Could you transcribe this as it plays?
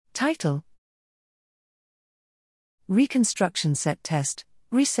Title: Reconstruction Set Test,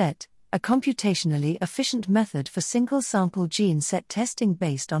 RESET, a computationally efficient method for single-sample gene set testing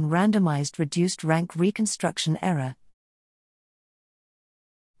based on randomized reduced-rank reconstruction error.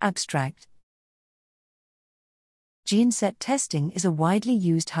 Abstract: Gene set testing is a widely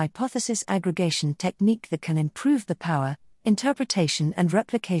used hypothesis aggregation technique that can improve the power, interpretation and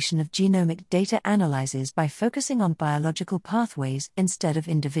replication of genomic data analyses by focusing on biological pathways instead of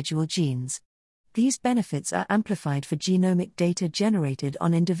individual genes. These benefits are amplified for genomic data generated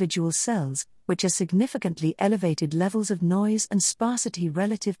on individual cells, which are significantly elevated levels of noise and sparsity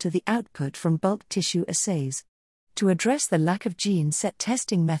relative to the output from bulk tissue assays. To address the lack of gene set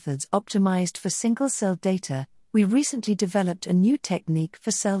testing methods optimized for single-cell data, we recently developed a new technique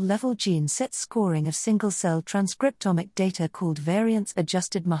for cell-level gene set scoring of single-cell transcriptomic data called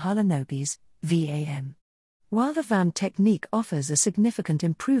variance-adjusted Mahalanobis, VAM. While the VAM technique offers a significant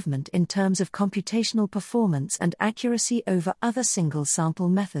improvement in terms of computational performance and accuracy over other single-sample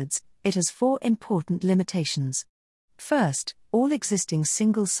methods, it has four important limitations. First, all existing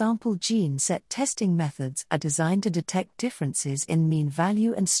single-sample gene set testing methods are designed to detect differences in mean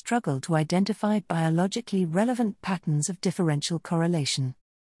value and struggle to identify biologically relevant patterns of differential correlation.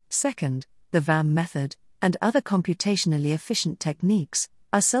 Second, the VAM method, and other computationally efficient techniques,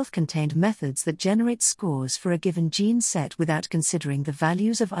 are self-contained methods that generate scores for a given gene set without considering the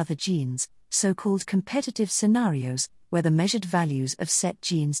values of other genes, so-called competitive scenarios, where the measured values of set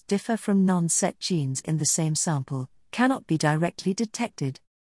genes differ from non-set genes in the same sample, cannot be directly detected.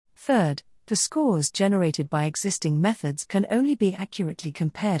 Third, the scores generated by existing methods can only be accurately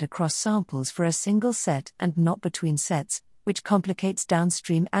compared across samples for a single set and not between sets, which complicates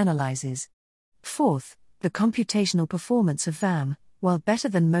downstream analyses. Fourth, the computational performance of VAM, while better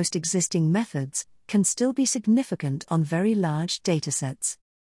than most existing methods, can still be significant on very large datasets.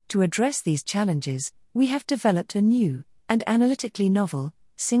 To address these challenges, we have developed a new, and analytically novel,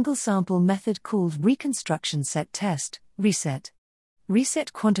 single-sample method called Reconstruction Set Test, RESET.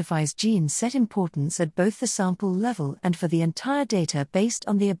 RESET quantifies gene set importance at both the sample level and for the entire data based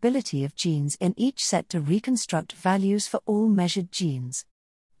on the ability of genes in each set to reconstruct values for all measured genes.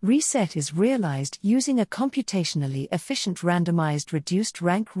 RESET is realized using a computationally efficient randomized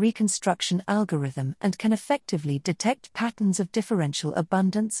reduced-rank reconstruction algorithm and can effectively detect patterns of differential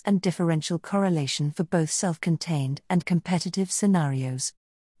abundance and differential correlation for both self-contained and competitive scenarios.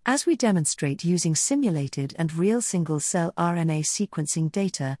 As we demonstrate using simulated and real single-cell RNA sequencing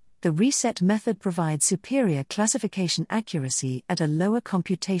data, the RESET method provides superior classification accuracy at a lower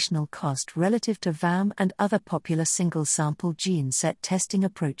computational cost relative to VAM and other popular single-sample gene set testing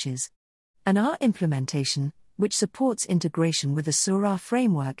approaches. An R implementation, which supports integration with the Sura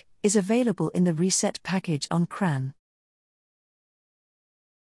framework, is available in the RESET package on CRAN.